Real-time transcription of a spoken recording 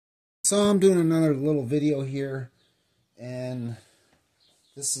So I'm doing another little video here, and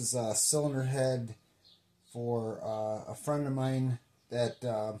this is a cylinder head for a friend of mine that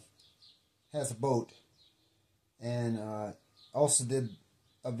has a boat, and also did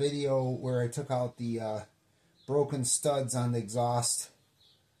a video where I took out the broken studs on the exhaust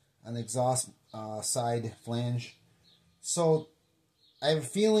side flange. So I have a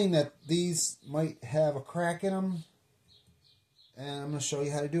feeling that these might have a crack in them, and I'm going to show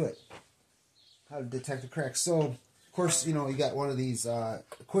you how to do it, how to detect a crack. So, of course, you know, you got one of these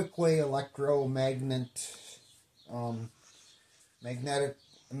Quickway electromagnet, magnetic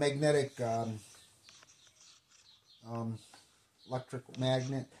electric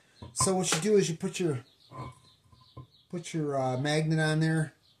magnet. So what you do is you put your magnet on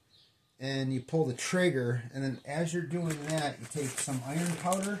there, and you pull the trigger, and then as you're doing that, you take some iron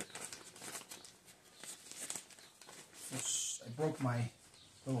powder. I broke my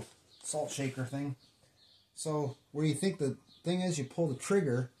little salt shaker thing. So where you think the thing is, you pull the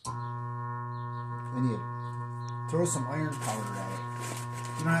trigger, and you throw some iron powder at it.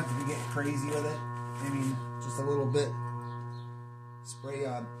 You don't have to get crazy with it. I mean, just a little bit. Spray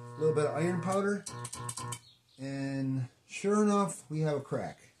a little bit of iron powder, and sure enough, we have a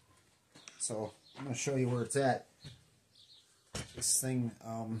crack. So I'm going to show you where it's at. This thing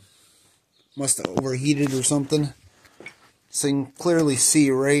must have overheated or something. So you can clearly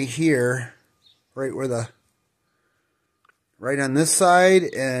see right here, right on this side,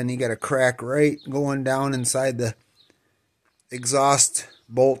 and you got a crack right going down inside the exhaust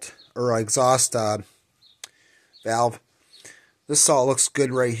bolt or exhaust valve. This all looks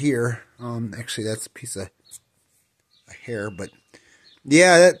good right here. Actually, that's a piece of hair, but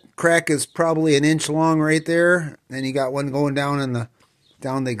yeah, that crack is probably an inch long right there. And you got one going down the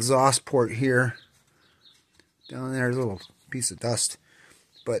exhaust port here. Down there's a little piece of dust,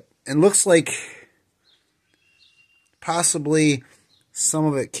 but it looks like possibly some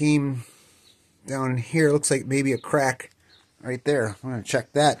of it came down here. It looks like maybe a crack right there. I'm going to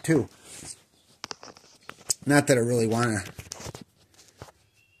check that too. Not that I really want to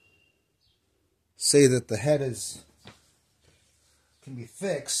say that the head can be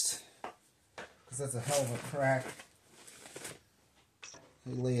fixed, because that's a hell of a crack.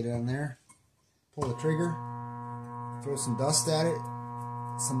 You lay it on there, pull the trigger, throw some dust at it,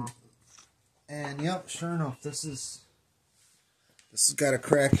 and yep, sure enough, this has got a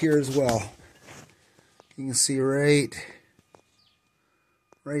crack here as well. You can see right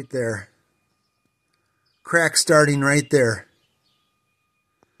there, crack starting right there.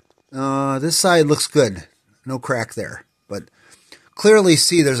 This side looks good, no crack there, but clearly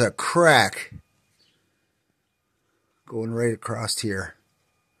see there's a crack going right across here.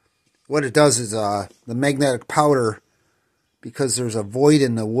 What it does is the magnetic powder, because there's a void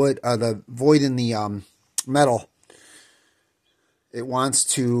in the wood, the void in the metal, it wants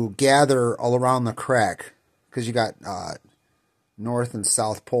to gather all around the crack, because you got north and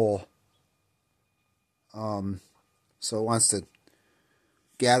south pole. So it wants to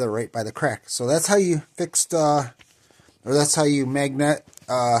gather right by the crack. So that's how you fixed, or that's how you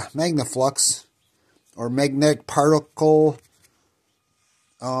magnaflux or magnetic particle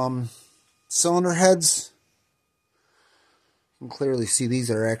cylinder heads. You can clearly see these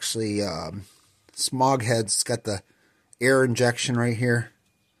are actually smog heads. It's got the air injection right here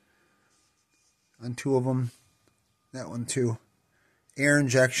on two of them. That one too. Air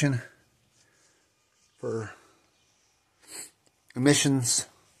injection for emissions.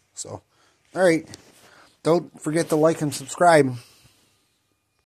 So, alright. Don't forget to like and subscribe.